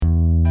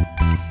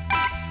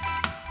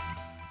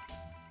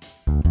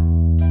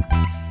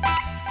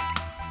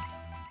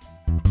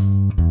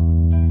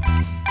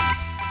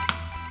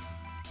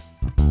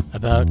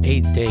About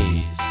 8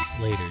 days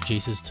later,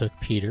 Jesus took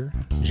Peter,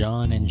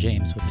 John, and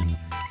James with him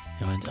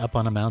and went up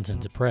on a mountain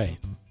to pray.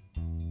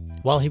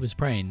 While he was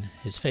praying,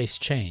 his face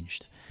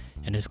changed,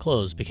 and his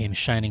clothes became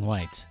shining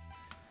white.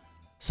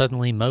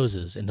 Suddenly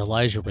Moses and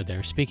Elijah were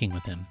there speaking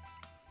with him.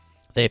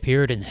 They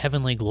appeared in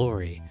heavenly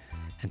glory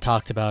and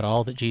talked about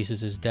all that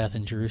Jesus' death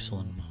in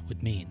Jerusalem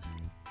would mean.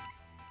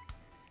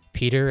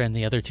 Peter and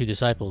the other two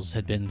disciples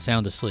had been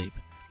sound asleep.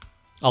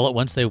 All at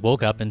once they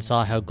woke up and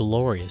saw how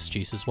glorious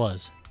Jesus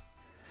was.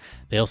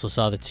 They also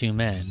saw the two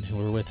men who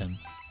were with him.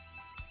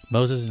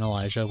 Moses and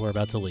Elijah were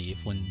about to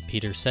leave when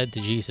Peter said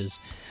to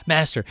Jesus,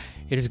 "Master,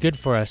 it is good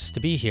for us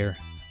to be here.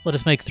 Let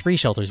us make 3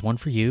 shelters, one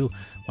for you,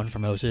 one for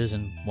Moses,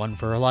 and one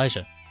for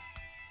Elijah."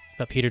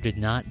 But Peter did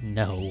not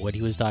know what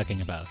he was talking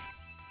about.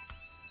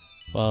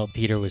 While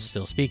Peter was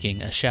still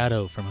speaking, a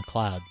shadow from a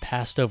cloud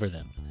passed over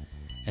them,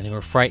 and they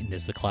were frightened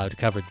as the cloud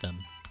covered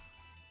them.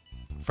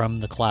 From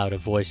the cloud a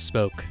voice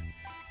spoke,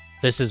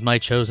 "This is my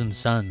chosen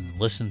son.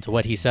 Listen to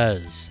what he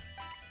says."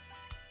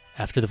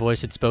 After the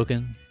voice had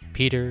spoken,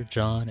 Peter,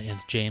 John, and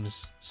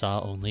James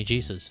saw only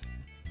Jesus.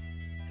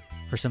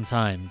 For some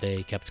time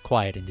they kept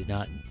quiet and did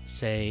not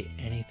say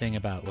anything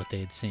about what they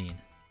had seen.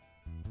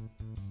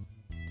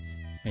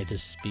 May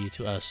this be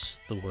to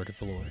us the word of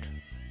the Lord.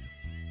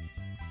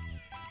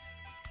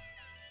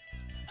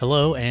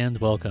 Hello and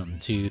welcome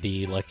to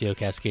the Lectio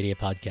Cascadia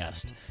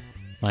podcast.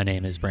 My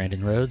name is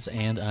Brandon Rhodes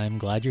and I'm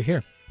glad you're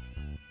here.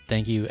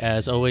 Thank you,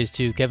 as always,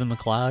 to Kevin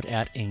MacLeod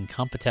at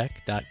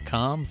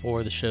Incompetech.com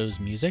for the show's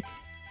music.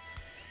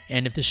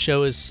 And if this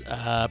show is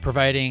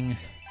providing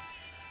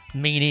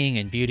meaning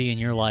and beauty in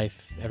your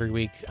life every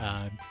week,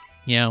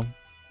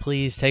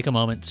 please take a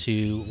moment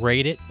to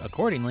rate it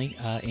accordingly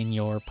in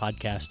your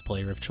podcast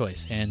player of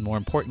choice. And more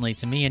importantly,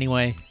 to me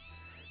anyway,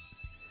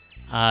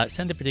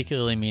 send a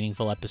particularly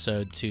meaningful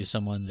episode to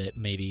someone that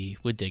maybe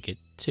would dig it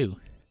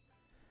too.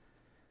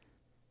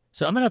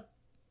 So I'm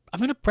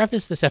gonna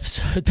preface this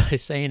episode by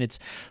saying it's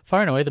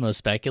far and away the most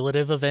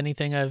speculative of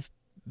anything I've,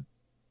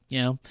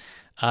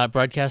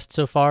 broadcast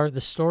so far.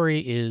 The story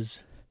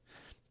it's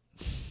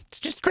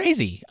just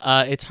crazy.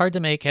 It's hard to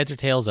make heads or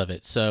tails of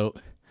it. So,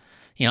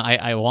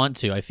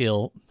 I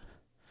feel,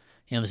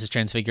 this is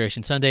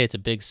Transfiguration Sunday. It's a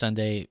big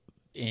Sunday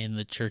in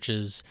the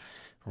church's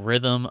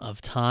rhythm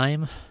of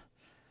time.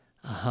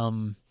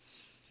 But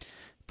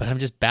I'm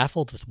just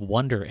baffled with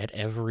wonder at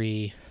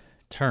every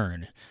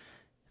turn.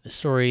 The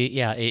story,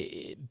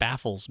 it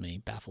baffles me.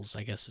 Baffles,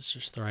 I guess is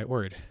just the right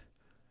word.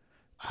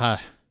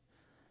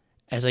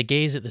 As I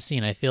gaze at the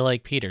scene, I feel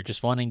like Peter,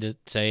 just wanting to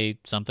say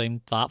something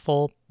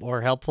thoughtful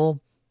or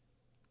helpful.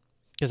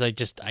 Because I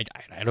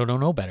don't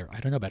know better.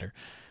 I don't know better.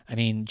 I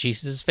mean,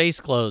 Jesus' face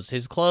glows.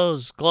 His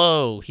clothes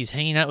glow. He's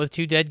hanging out with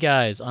 2 dead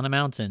guys on a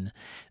mountain.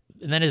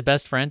 And then his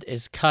best friend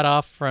is cut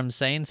off from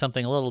saying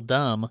something a little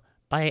dumb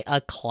by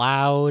a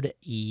cloud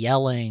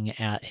yelling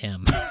at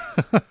him.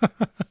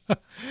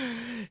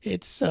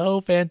 It's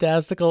so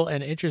fantastical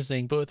and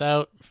interesting, but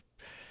without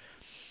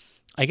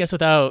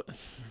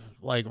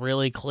like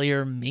really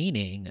clear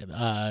meaning.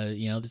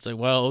 It's like,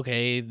 well,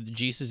 okay,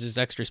 Jesus is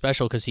extra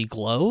special because he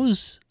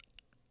glows.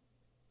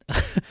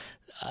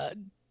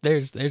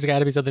 There's got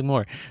to be something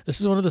more. This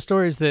is one of the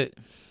stories that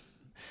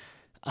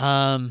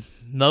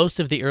most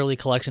of the early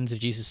collections of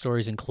Jesus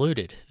stories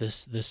included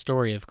this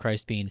story of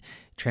Christ being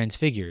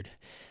transfigured.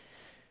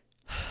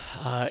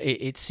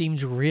 It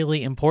seemed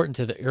really important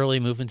to the early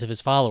movement of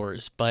his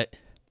followers, but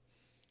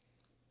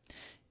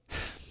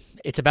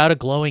it's about a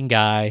glowing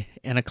guy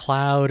and a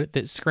cloud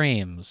that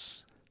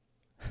screams,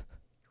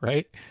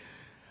 right?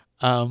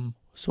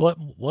 So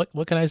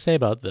what can I say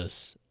about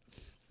this?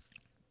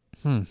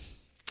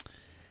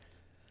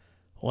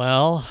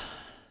 Well,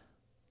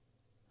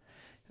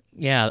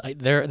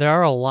 there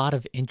are a lot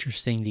of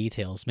interesting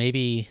details,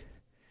 maybe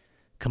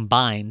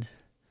combined,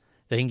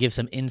 that can give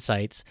some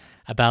insights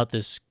about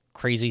this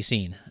crazy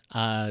scene.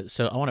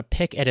 So I want to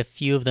pick at a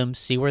few of them,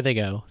 see where they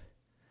go,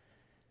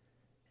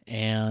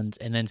 and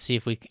then see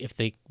if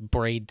they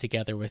braid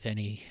together with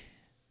any,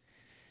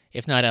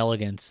 if not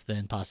elegance,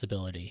 then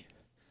possibility.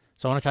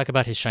 So I want to talk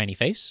about his shiny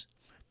face.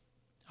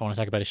 I want to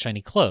talk about his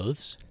shiny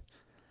clothes.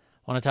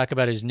 I want to talk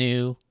about his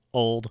new,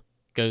 old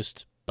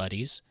ghost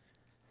buddies,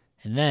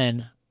 and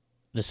then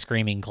the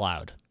screaming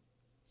cloud.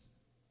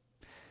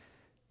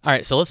 All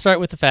right, so let's start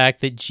with the fact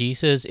that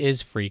Jesus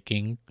is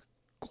freaking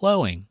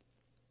glowing.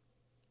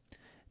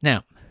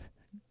 Now,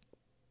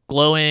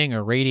 glowing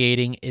or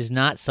radiating is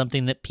not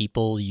something that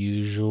people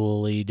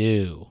usually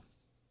do,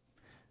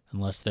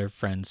 unless their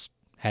friends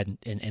had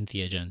an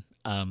entheogen,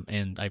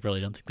 and I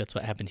really don't think that's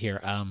what happened here.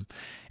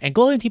 And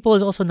glowing people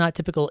is also not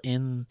typical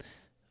in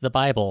the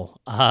Bible.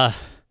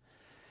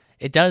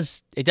 It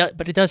does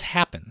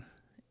happen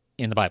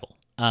in the Bible.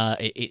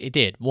 It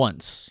did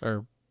once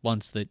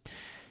that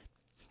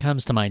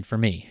comes to mind for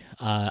me.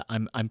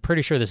 I'm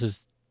pretty sure this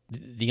is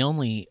the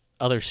only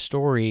other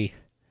story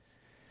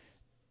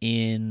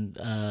in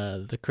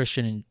the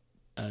Christian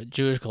and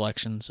Jewish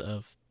collections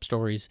of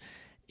stories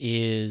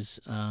is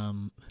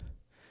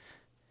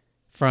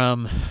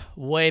from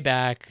way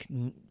back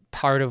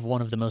part of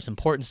one of the most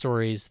important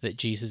stories that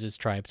Jesus'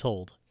 tribe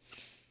told.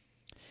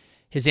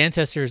 His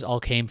ancestors all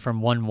came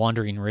from one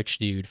wandering rich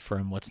dude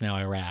from what's now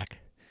Iraq,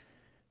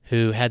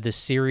 who had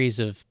this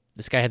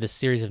guy had this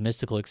series of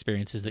mystical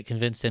experiences that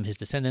convinced him his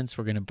descendants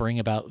were going to bring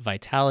about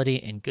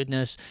vitality and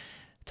goodness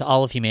to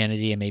all of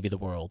humanity and maybe the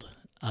world,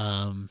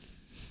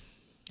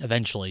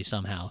 eventually,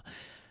 somehow.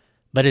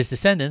 But his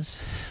descendants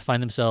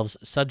find themselves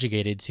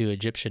subjugated to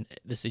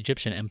this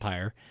Egyptian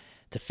empire,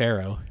 to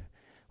Pharaoh,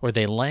 where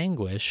they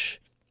languish,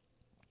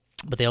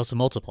 but they also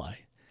multiply.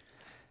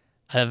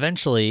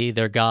 Eventually,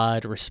 their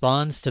god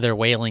responds to their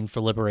wailing for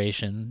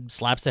liberation,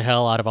 slaps the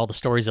hell out of all the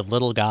stories of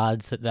little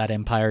gods that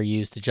empire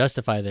used to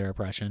justify their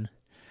oppression,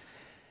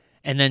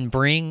 and then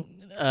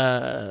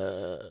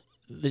the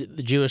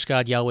Jewish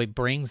God Yahweh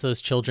brings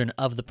those children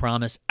of the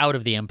promise out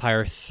of the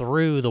empire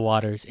through the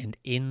waters and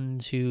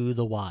into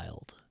the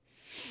wild,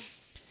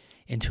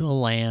 into a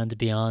land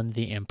beyond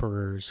the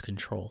emperor's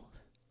control.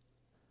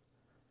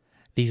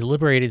 These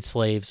liberated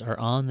slaves are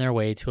on their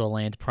way to a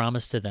land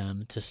promised to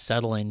them to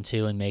settle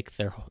into and make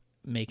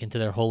into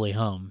their holy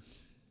home.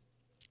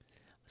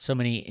 So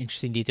many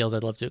interesting details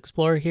I'd love to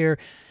explore here.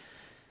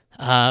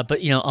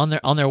 But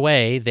on their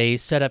way, they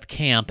set up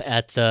camp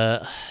at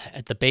the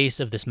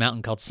base of this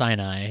mountain called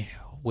Sinai,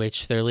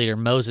 which their leader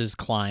Moses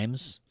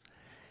climbs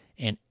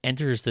and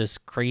enters this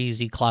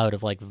crazy cloud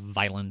of like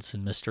violence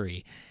and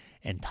mystery,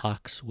 and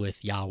talks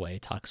with Yahweh,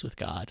 talks with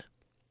God,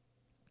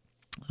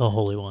 the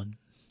Holy One.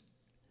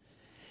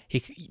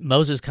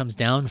 Moses comes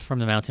down from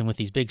the mountain with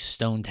these big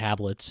stone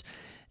tablets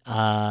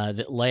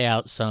that lay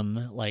out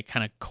some like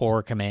kind of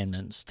core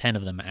commandments, 10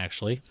 of them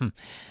actually,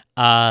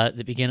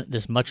 that begin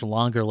this much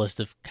longer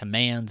list of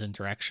commands and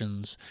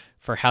directions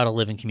for how to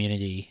live in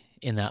community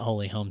in that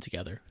holy home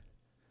together.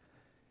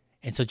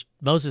 And so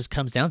Moses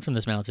comes down from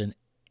this mountain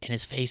and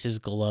his face is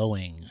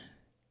glowing.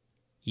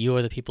 You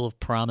are the people of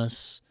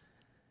promise.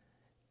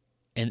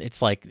 And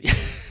it's like,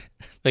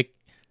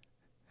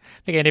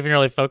 I can't even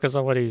really focus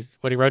on what he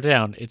wrote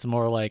down. It's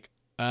more like,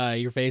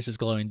 your face is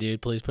glowing,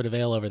 dude. Please put a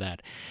veil over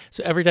that.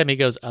 So every time he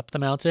goes up the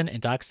mountain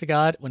and talks to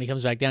God, when he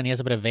comes back down, he has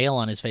to put a veil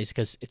on his face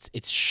because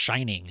it's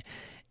shining.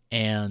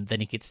 And then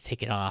he gets to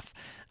take it off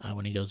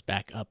when he goes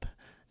back up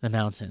the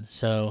mountain.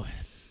 So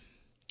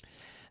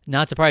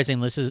not surprising,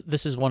 this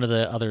is one of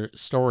the other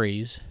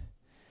stories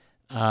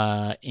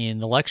in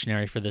the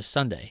lectionary for this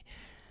Sunday.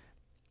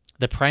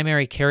 The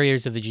primary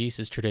carriers of the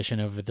Jesus tradition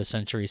over the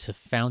centuries have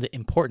found it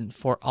important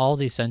for all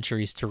these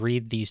centuries to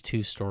read these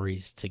two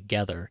stories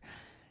together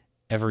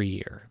every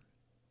year.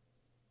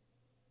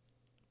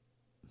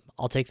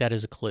 I'll take that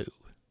as a clue.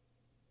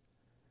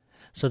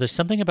 So there's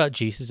something about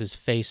Jesus'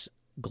 face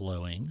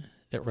glowing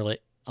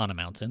on a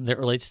mountain that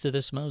relates to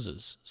this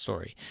Moses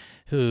story,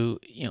 who,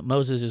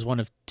 Moses is one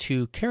of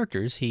two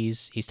characters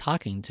he's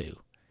talking to.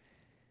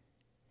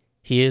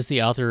 He is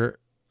the author,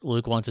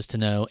 Luke wants us to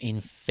know,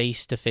 in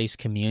face-to-face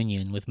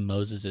communion with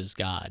Moses'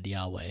 God,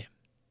 Yahweh.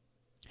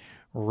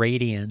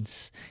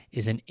 Radiance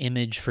is an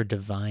image for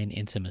divine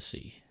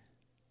intimacy.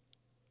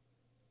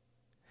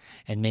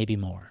 And maybe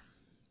more.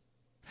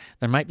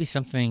 There might be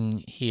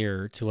something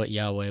here to what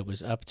Yahweh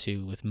was up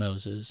to with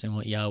Moses and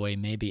what Yahweh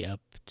may be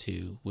up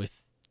to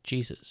with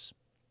Jesus.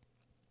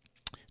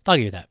 Dog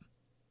ear that.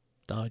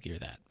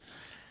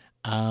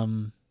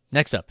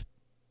 Next up.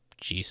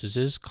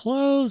 Jesus'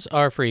 clothes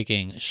are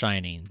freaking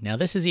shining. Now,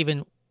 this is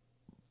even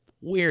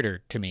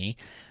weirder to me.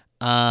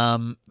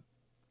 And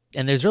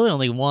there's really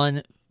only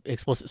one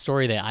explicit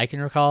story that I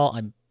can recall.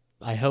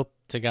 I hope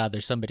to God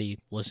there's somebody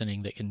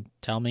listening that can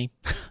tell me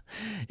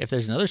if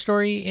there's another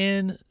story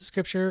in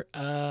Scripture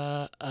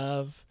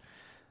of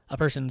a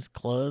person's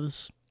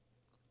clothes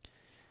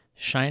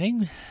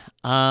shining.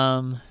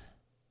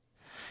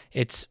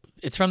 It's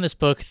from this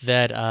book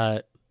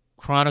that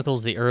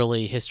chronicles the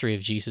early history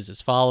of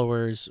Jesus'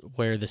 followers,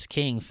 where this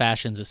king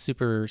fashions a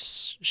super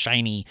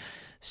shiny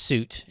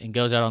suit and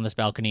goes out on this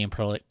balcony and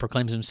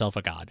proclaims himself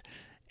a god.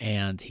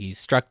 And he's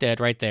struck dead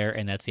right there,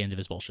 and that's the end of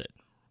his bullshit.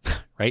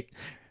 Right?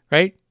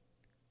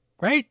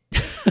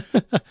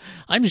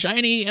 I'm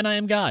shiny and I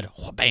am God.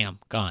 Bam,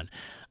 gone.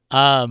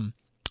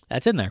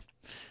 That's in there.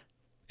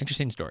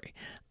 Interesting story.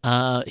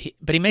 But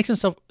he makes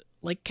himself,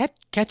 like,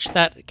 catch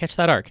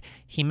that arc.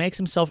 He makes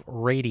himself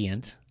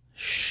radiant,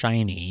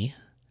 shiny,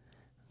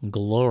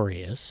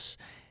 glorious,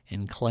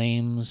 and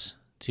claims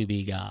to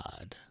be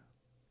God.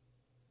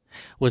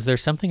 Was there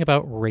something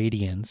about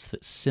radiance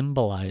that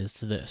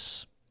symbolized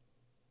this?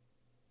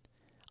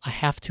 I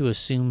have to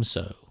assume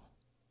so.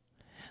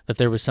 That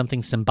there was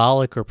something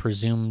symbolic or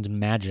presumed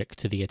magic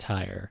to the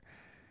attire.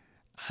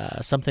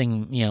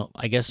 Something,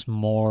 I guess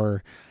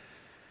more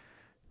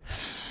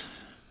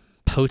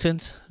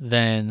potent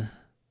than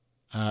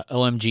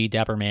OMG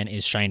Dapper Man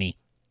is shiny.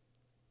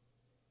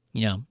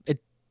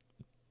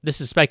 This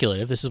is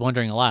speculative. This is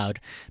wondering aloud,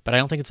 but I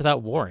don't think it's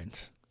without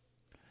warrant.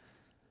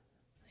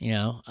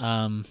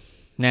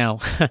 Now,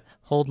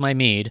 hold my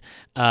mead,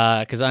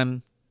 because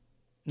I'm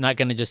not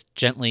going to just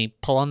gently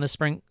pull on this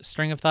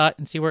string of thought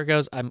and see where it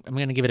goes. I'm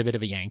going to give it a bit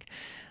of a yank.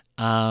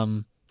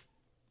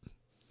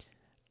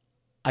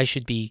 I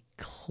should be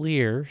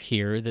clear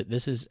here that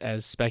this is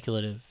as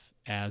speculative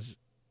as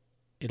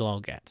it'll all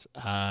get.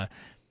 I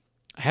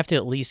have to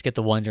at least get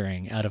the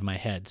wondering out of my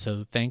head.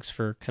 So thanks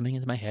for coming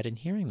into my head and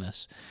hearing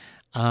this.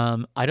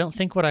 I don't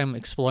think what I'm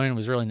exploring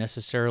was really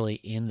necessarily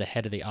in the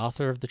head of the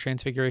author of the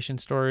Transfiguration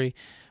story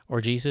or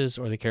Jesus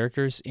or the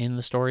characters in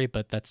the story,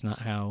 but that's not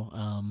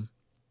how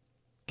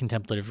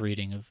contemplative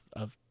reading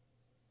of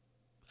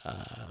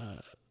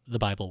the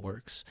Bible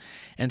works.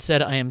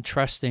 Instead, I am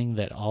trusting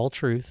that all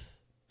truth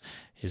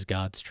is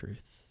God's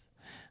truth,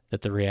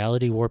 that the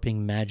reality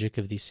warping magic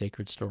of these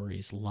sacred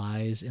stories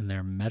lies in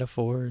their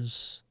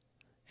metaphors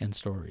and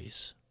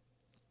stories.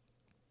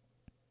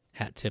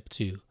 Hat tip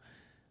to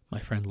my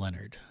friend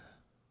Leonard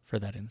for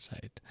that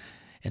insight.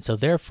 And so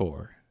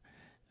therefore,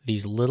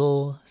 these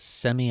little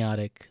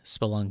semiotic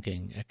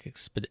spelunking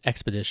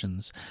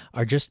expeditions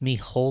are just me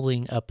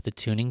holding up the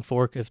tuning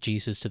fork of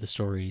Jesus to the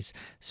stories,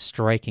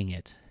 striking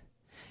it,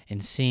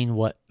 and seeing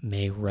what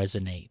may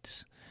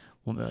resonate,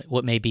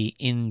 what may be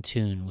in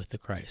tune with the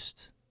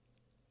Christ.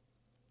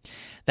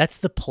 That's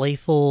the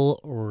playful,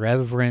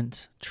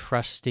 reverent,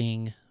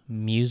 trusting,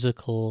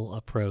 musical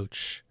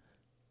approach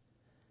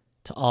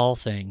to all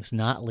things,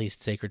 not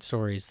least sacred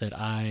stories, that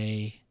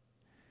I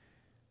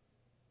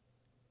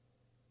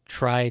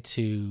try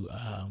to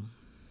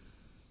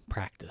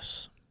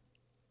practice.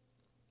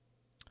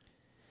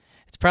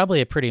 It's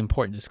probably a pretty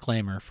important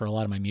disclaimer for a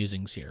lot of my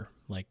musings here.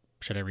 Like,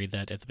 should I read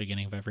that at the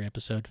beginning of every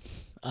episode?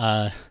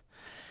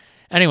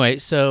 Anyway,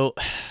 so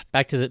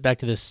back to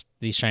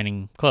these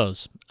shining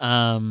clothes.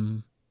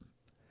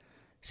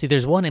 See,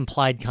 there's one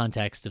implied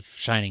context of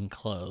shining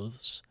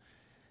clothes.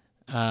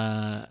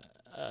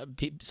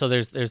 So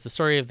there's the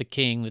story of the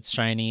king that's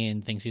shiny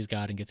and thinks he's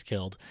God and gets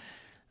killed.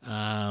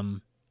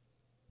 But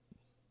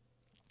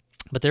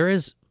there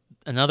is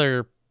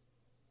another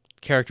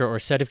character or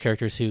set of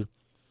characters who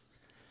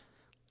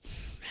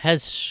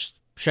has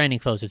shining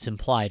clothes. It's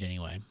implied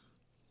anyway.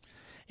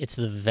 It's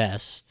the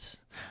vest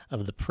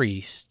of the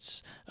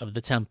priests of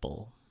the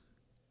temple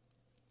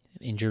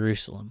in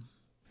Jerusalem.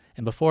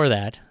 And before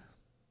that,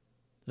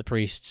 the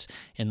priests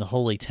in the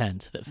holy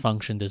tent that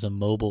functioned as a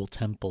mobile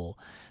temple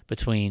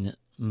between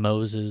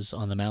Moses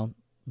on the mountain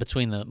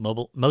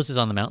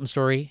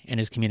story and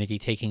his community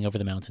taking over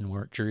the mountain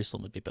where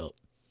Jerusalem would be built.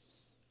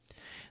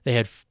 They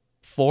had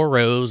 4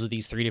 rows of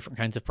these 3 different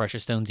kinds of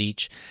precious stones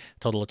each, a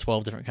total of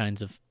 12 different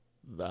kinds of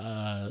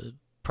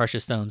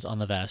precious stones on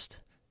the vest.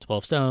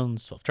 12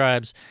 stones, 12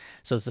 tribes.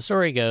 So as the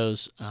story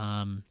goes,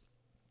 the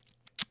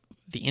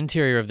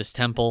interior of this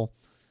temple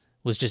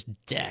was just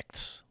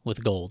decked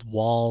with gold,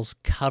 walls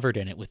covered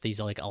in it with these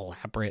like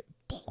elaborate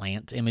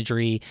plant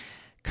imagery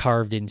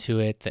carved into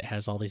it that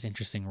has all these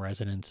interesting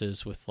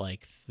resonances with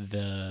like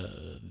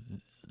that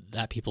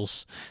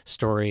people's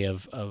story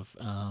of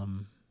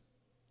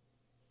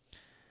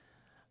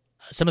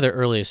some of their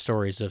earliest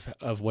stories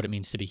of what it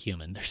means to be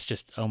human. There's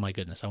just, oh my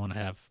goodness, I want to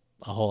have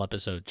a whole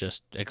episode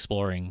just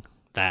exploring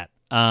that.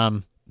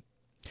 And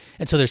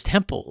so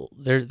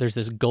there's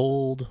this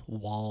gold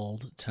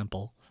walled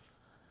temple,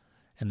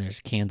 and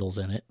there's candles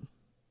in it.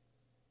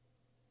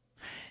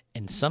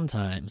 And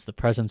sometimes the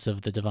presence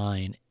of the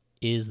divine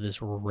is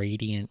this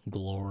radiant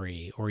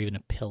glory or even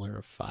a pillar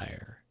of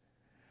fire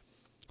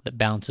that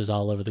bounces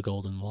all over the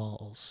golden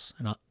walls.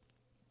 And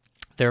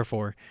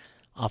therefore,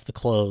 off the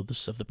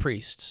clothes of the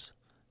priests.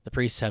 The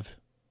priests have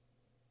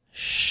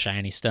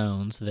shiny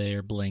stones.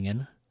 They're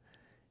blinging.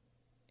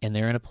 And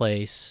they're in a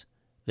place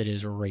that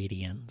is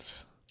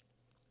radiant.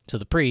 So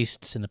the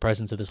priests, in the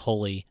presence of this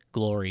holy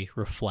glory,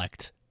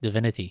 reflect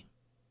divinity.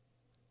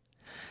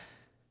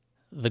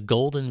 The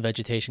golden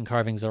vegetation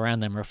carvings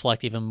around them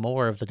reflect even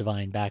more of the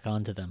divine back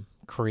onto them.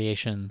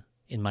 Creation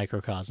in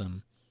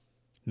microcosm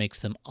makes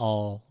them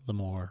all the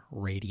more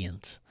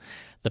radiant.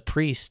 The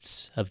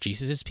priests of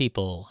Jesus'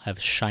 people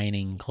have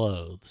shining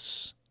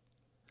clothes.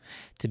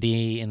 To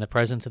be in the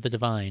presence of the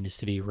divine is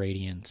to be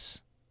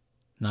radiant,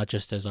 not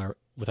just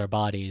with our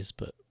bodies,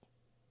 but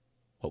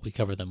what we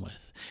cover them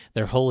with.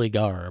 Their holy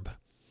garb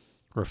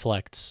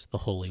reflects the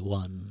Holy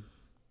One.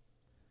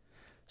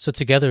 So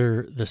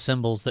together, the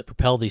symbols that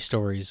propel these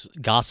stories,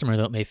 gossamer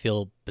though it may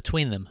feel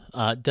between them,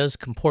 does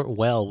comport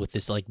well with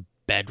this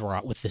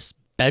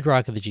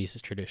bedrock of the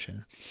Jesus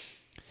tradition.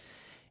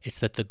 It's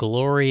that the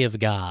glory of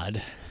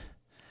God,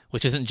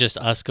 which isn't just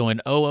us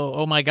going,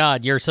 oh my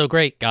God, you're so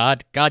great,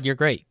 God. God, you're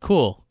great.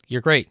 Cool, you're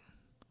great.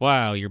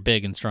 Wow, you're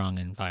big and strong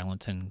and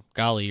violent, and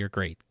golly, you're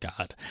great,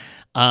 God.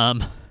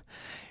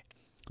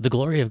 The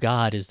glory of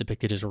God is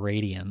depicted as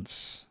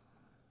radiance.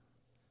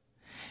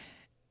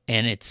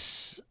 And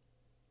it's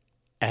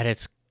at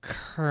its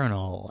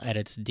kernel, at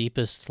its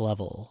deepest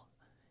level,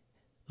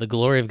 the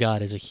glory of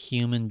God is a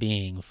human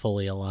being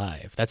fully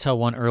alive. That's how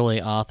one early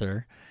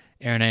author,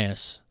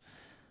 Irenaeus,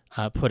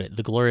 put it.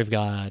 The glory of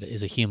God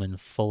is a human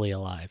fully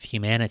alive.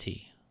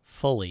 Humanity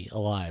fully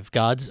alive.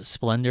 God's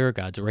splendor,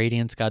 God's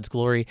radiance, God's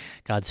glory,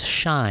 God's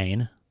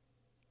shine,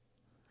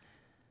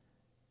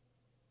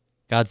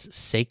 God's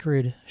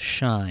sacred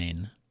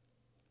shine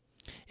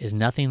is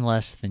nothing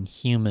less than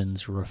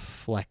humans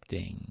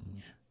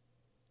reflecting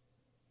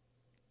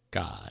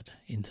God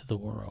into the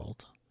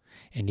world,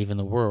 and even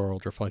the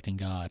world reflecting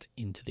God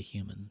into the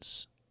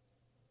humans.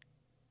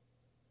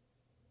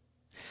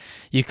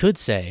 You could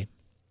say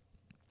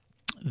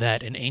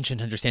that an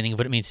ancient understanding of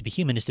what it means to be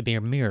human is to be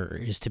a mirror,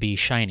 is to be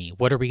shiny.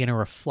 What are we going to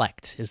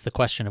reflect is the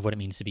question of what it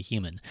means to be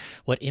human.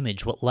 What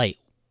image, what light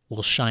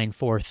will shine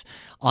forth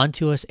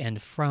onto us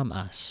and from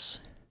us?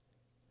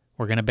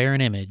 We're going to bear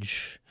an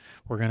image.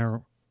 We're going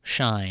to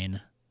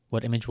shine.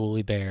 What image will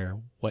we bear?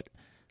 What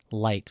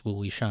light will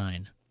we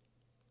shine?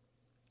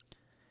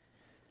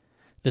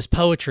 This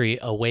poetry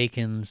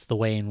awakens the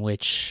way in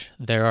which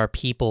there are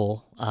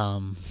people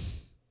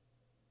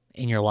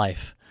in your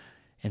life,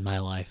 in my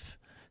life,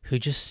 who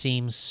just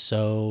seem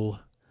so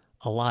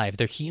alive.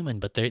 They're human,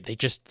 but they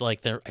just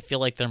like I feel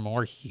like they're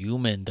more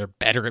human. They're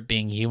better at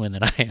being human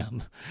than I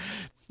am.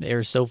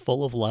 They're so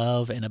full of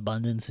love and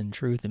abundance and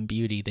truth and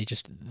beauty.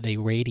 They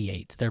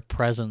radiate their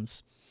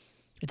presence.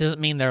 It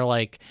doesn't mean they're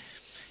like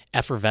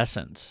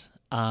effervescent.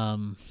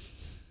 Their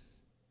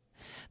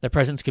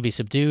presence could be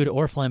subdued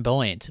or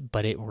flamboyant,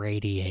 but it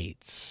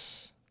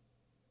radiates.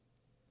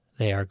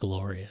 They are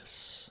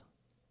glorious.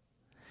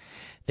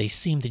 They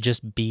seem to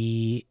just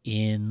be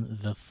in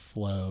the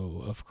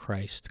flow of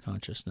Christ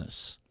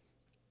consciousness.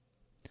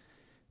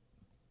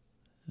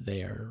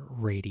 They are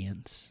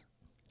radiant.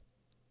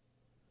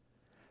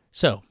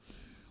 So,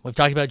 we've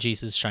talked about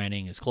Jesus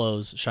shining, his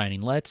clothes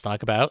shining. Let's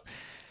talk about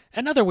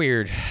another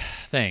weird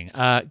thing.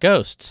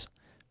 Ghosts,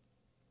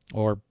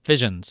 or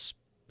visions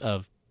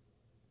of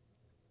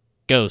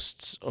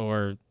ghosts,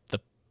 or the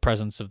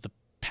presence of the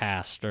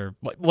past, or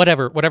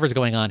whatever's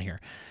going on here.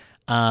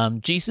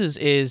 Jesus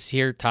is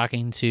here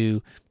talking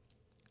to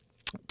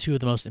two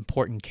of the most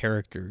important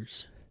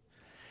characters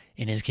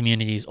in his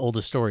community's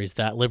oldest stories,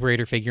 that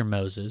liberator figure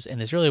Moses and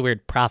this really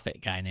weird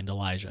prophet guy named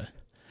Elijah.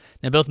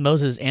 Now, both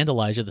Moses and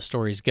Elijah, the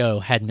stories go,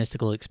 had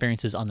mystical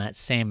experiences on that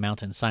same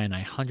mountain Sinai,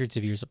 hundreds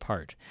of years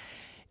apart,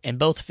 and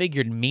both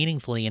figured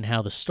meaningfully in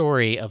how the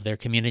story of their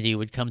community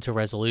would come to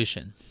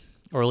resolution,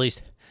 or at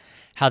least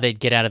how they'd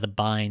get out of the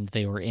bind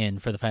they were in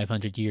for the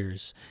 500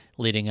 years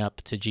leading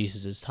up to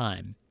Jesus'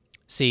 time.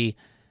 See,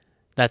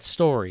 that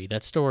story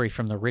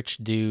from the rich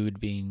dude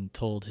being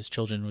told his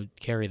children would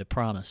carry the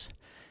promise,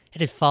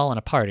 it had fallen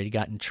apart. It had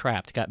gotten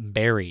trapped, gotten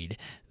buried.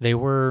 They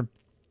were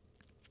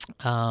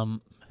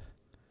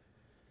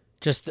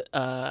just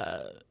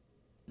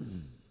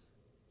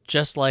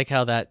like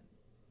how that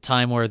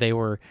time where they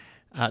were,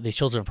 these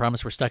children of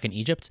promise were stuck in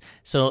Egypt.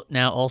 So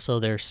now also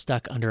they're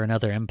stuck under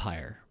another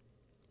empire.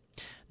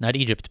 Not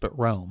Egypt, but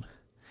Rome.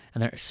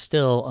 And they're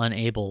still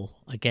unable,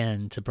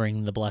 again, to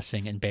bring the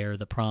blessing and bear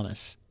the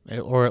promise,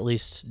 or at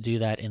least do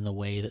that in the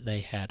way that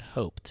they had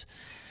hoped.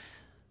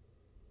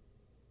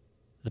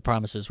 The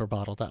promises were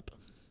bottled up.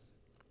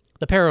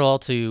 The parallel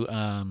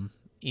to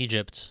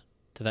Egypt,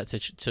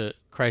 to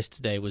Christ's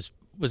day, was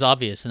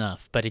obvious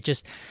enough, but it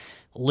just,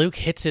 Luke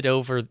hits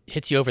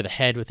you over the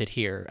head with it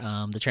here.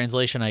 The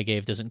translation I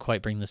gave doesn't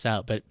quite bring this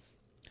out, but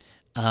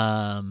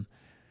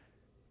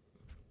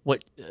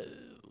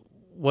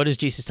what is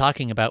Jesus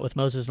talking about with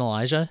Moses and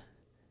Elijah?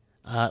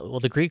 Well,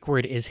 the Greek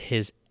word is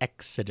his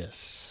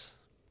exodus.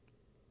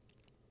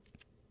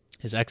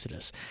 His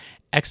exodus.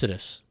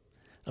 Exodus,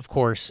 of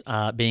course,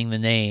 being the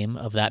name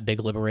of that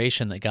big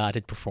liberation that God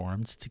had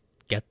performed to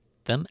get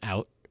them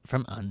out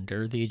from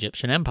under the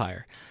Egyptian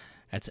empire.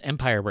 That's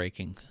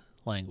empire-breaking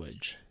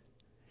language.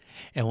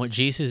 And what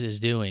Jesus is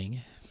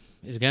going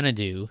to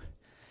do,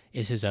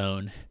 is his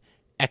own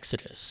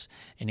exodus.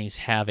 And he's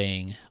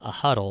having a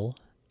huddle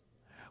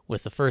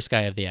with the first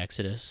guy of the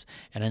Exodus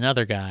and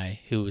another guy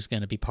who was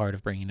going to be part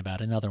of bringing about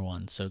another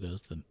one. So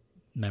goes the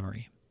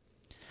memory.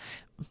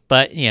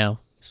 But,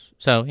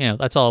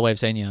 that's all a way of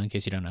saying, in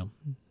case you don't know.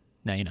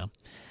 Now you know.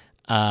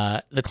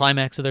 The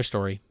climax of their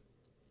story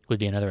would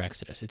be another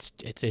Exodus.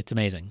 It's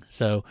amazing.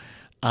 So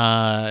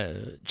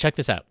check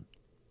this out.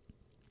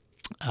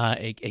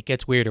 It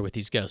gets weirder with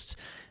these ghosts.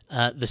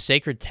 The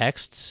sacred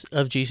texts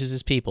of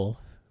Jesus'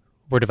 people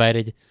were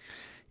divided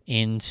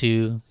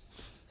into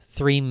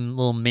three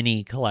little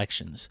mini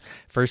collections.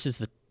 First is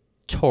the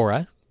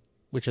Torah,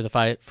 which are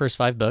the first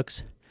five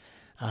books,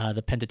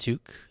 the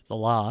Pentateuch, the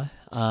Law.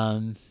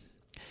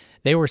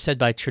 They were said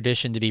by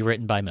tradition to be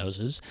written by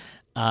Moses.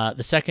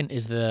 The second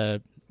is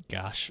the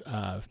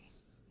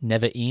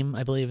Nevi'im,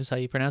 I believe is how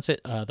you pronounce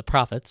it, the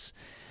prophets,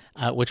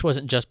 which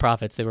wasn't just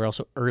prophets. They were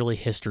also early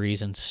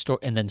histories and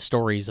then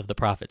stories of the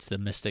prophets, the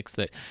mystics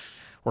that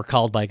were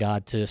called by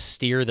God to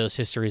steer those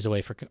histories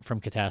away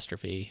from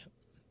catastrophe,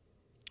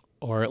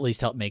 or at least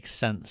help make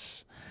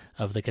sense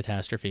of the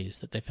catastrophes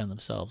that they found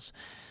themselves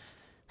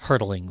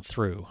hurtling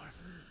through.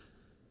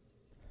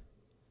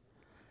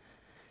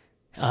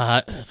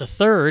 The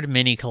third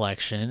mini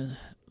collection,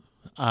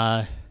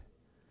 and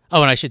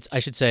I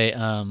should say,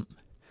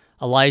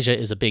 Elijah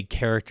is a big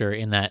character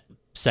in that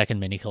second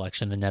mini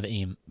collection, the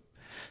Nevi'im.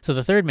 So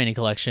the third mini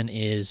collection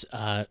is,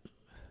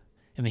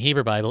 in the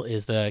Hebrew Bible,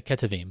 is the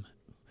Ketuvim.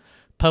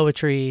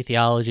 Poetry,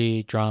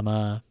 theology,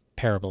 drama,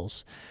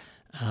 parables,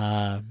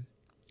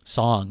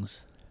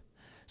 songs.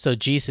 So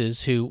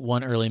Jesus, who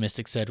one early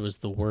mystic said was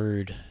the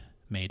Word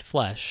made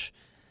flesh,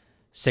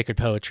 sacred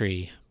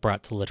poetry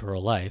brought to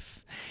literal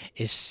life,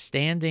 is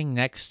standing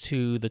next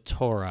to the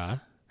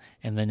Torah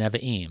and the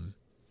Nevi'im.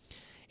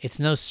 It's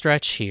no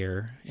stretch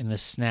here in the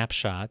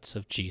snapshots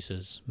of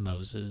Jesus,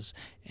 Moses,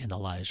 and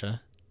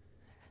Elijah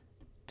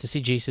to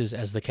see Jesus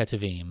as the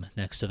Ketuvim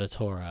next to the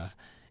Torah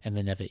and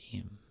the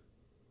Nevi'im.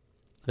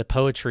 The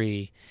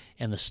poetry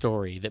and the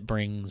story that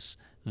brings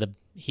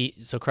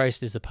so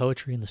Christ is the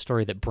poetry and the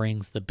story that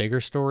brings the bigger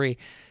story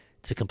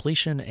to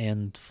completion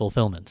and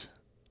fulfillment.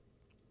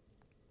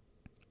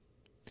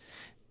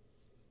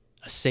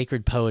 A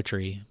sacred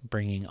poetry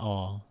bringing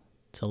all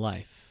to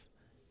life,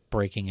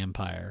 breaking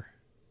empire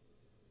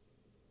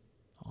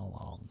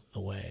along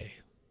the way.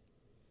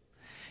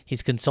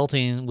 He's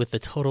consulting with the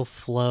total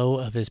flow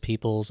of his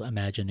people's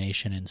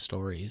imagination and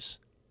stories,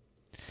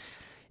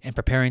 and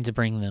preparing to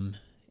bring them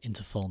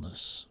into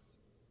fullness.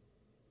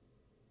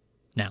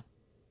 Now,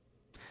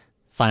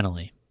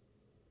 finally,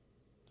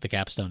 the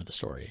capstone of the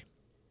story.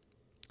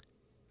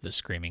 The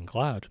screaming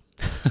cloud.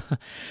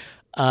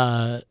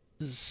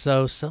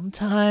 So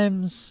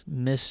sometimes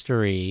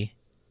mystery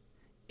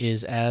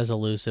is as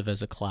elusive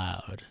as a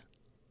cloud.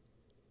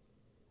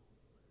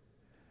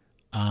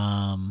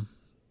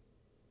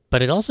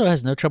 But it also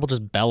has no trouble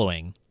just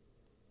bellowing,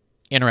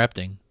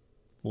 interrupting,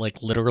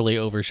 like literally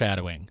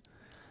overshadowing.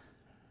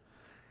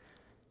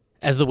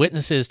 As the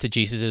witnesses to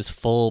Jesus'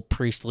 full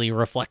priestly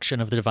reflection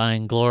of the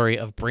divine glory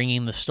of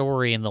bringing the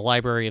story in the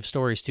library of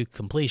stories to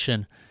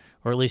completion,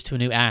 or at least to a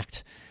new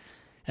act,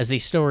 as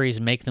these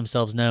stories make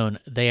themselves known,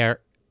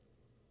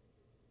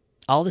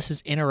 all this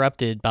is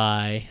interrupted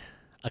by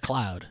a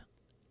cloud.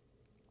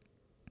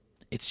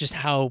 It's just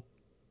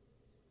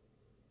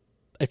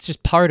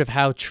part of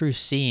how true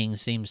seeing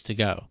seems to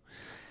go.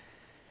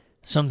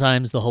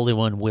 Sometimes the Holy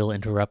One will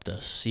interrupt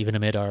us, even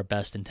amid our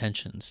best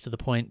intentions, the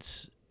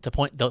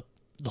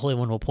Holy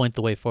One will point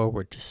the way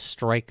forward to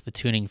strike the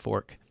tuning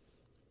fork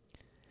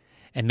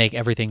and make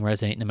everything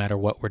resonate no matter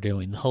what we're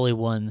doing. The Holy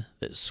One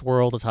that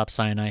swirled atop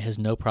Sinai has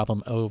no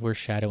problem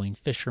overshadowing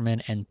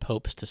fishermen and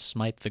popes to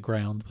smite the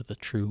ground with a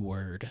true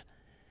word.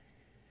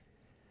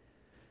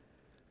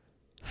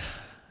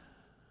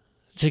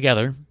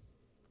 Together,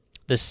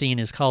 this scene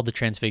is called the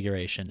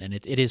Transfiguration, and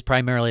it is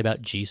primarily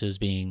about Jesus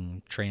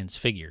being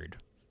transfigured.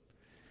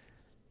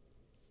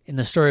 In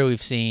the story,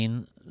 we've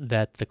seen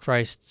that the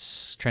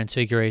Christ's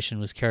transfiguration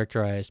was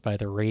characterized by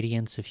the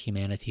radiance of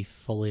humanity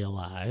fully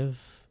alive,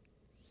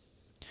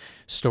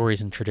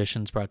 stories and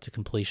traditions brought to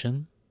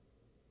completion,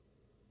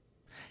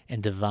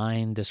 and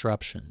divine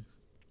disruption.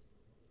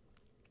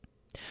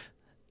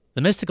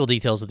 The mystical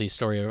details of these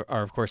stories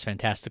are of course,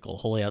 fantastical,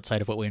 wholly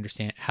outside of what we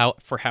understand, how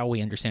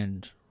we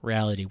understand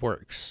reality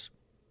works.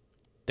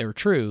 They're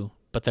true,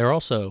 but they're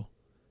also,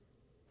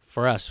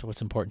 for us,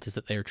 what's important is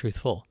that they are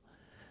truthful.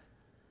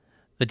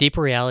 The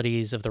deeper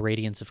realities of the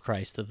radiance of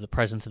Christ, of the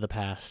presence of the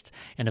past,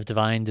 and of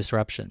divine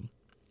disruption,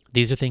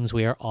 these are things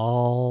we are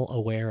all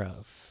aware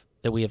of,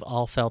 that we have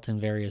all felt in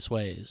various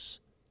ways.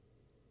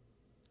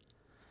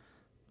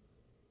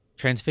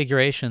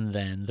 Transfiguration,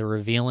 then, the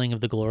revealing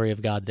of the glory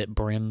of God that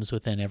brims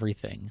within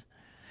everything,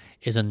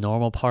 is a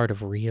normal part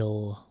of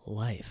real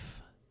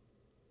life.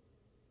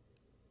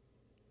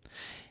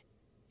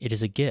 It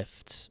is a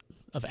gift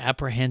of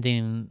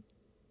apprehending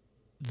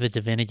the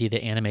divinity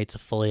that animates a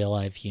fully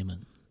alive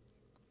human,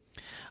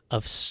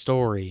 of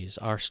stories,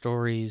 our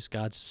stories,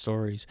 God's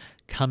stories,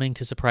 coming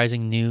to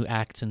surprising new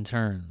acts and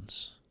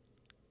turns,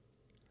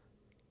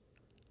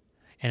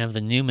 and of the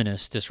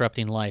numinous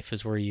disrupting life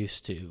as we're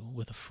used to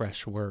with a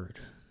fresh word.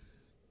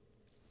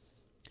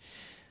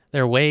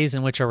 There are ways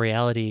in which our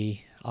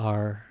reality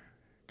are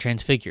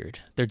transfigured,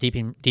 their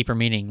deeper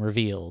meaning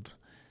revealed.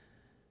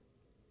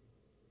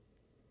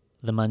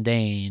 The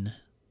mundane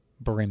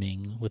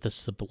brimming with the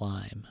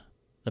sublime,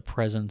 the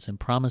presence and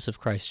promise of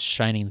Christ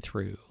shining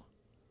through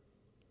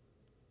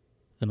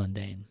the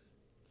mundane.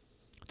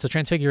 So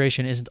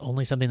transfiguration isn't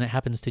only something that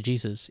happens to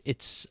Jesus.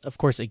 It's, of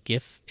course, a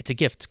gift. It's a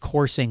gift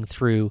coursing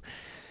through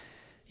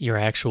your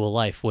actual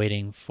life,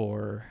 waiting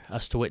for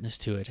us to witness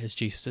to it, as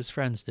Jesus'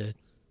 friends did.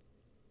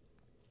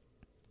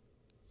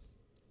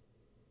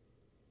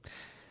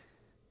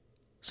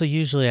 So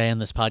usually I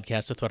end this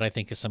podcast with what I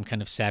think is some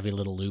kind of savvy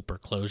little loop or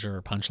closure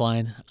or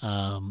punchline.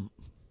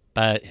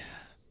 But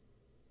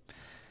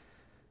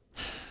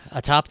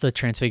atop the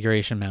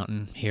Transfiguration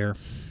Mountain here,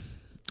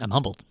 I'm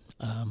humbled.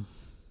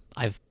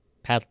 I've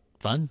had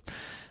fun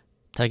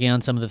tugging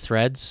on some of the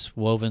threads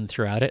woven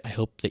throughout it. I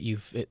hope that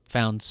you've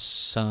found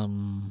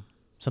something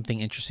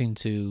interesting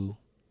to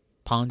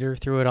ponder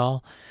through it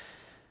all.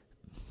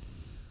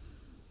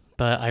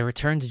 But I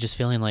returned to just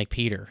feeling like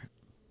Peter,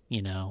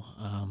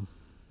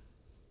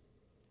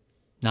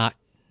 not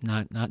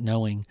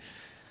knowing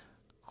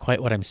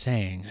quite what I'm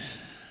saying.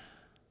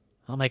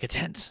 I'll make a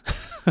tent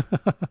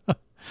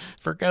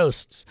for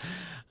ghosts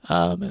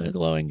and a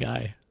glowing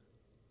guy.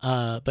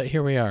 But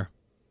here we are,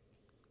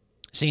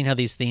 seeing how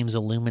these themes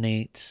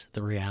illuminate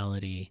the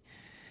reality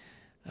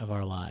of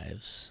our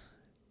lives,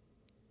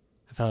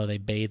 of how they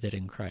bathe it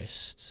in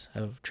Christ,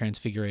 of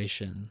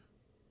transfiguration,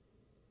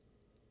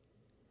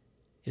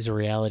 is a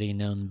reality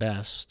known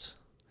best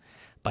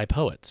by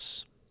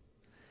poets.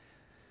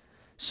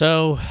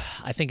 So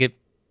I think it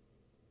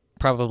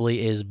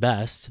probably is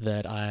best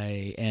that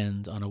I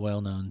end on a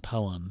well-known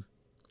poem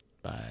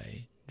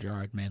by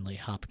Gerard Manley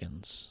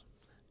Hopkins,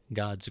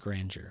 God's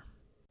Grandeur.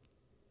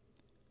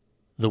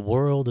 The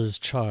world is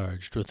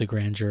charged with the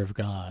grandeur of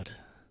God.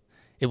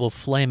 It will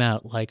flame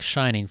out like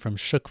shining from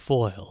shook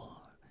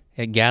foil.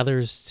 It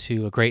gathers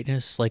to a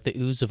greatness like the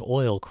ooze of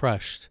oil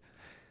crushed.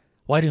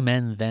 Why do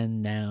men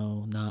then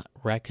now not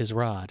wreck his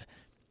rod?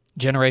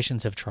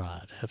 Generations have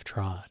trod,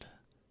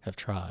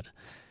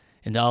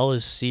 and all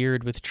is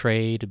seared with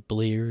trade,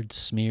 bleared,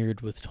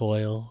 smeared with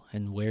toil,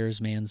 and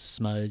wears man's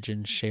smudge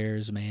and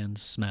shares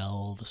man's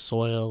smell. The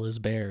soil is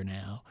bare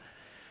now,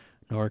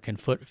 nor can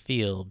foot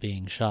feel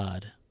being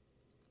shod.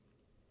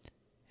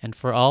 And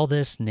for all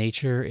this,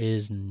 nature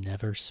is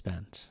never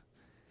spent.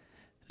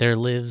 There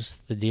lives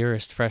the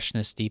dearest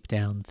freshness deep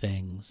down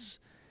things.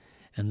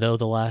 And though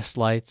the last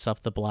lights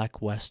off the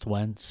black west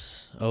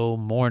went, oh,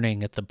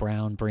 morning at the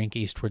brown brink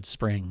eastward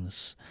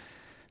springs,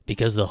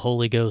 because the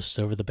Holy Ghost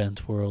over the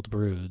bent world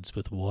broods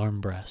with warm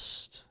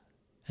breast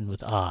and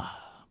with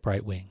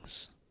bright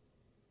wings.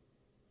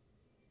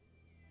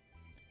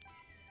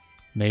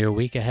 May your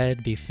week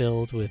ahead be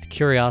filled with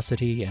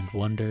curiosity and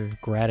wonder,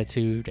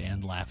 gratitude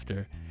and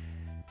laughter,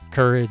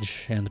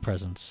 courage and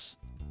presence,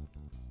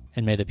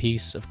 and may the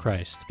peace of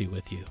Christ be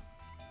with you.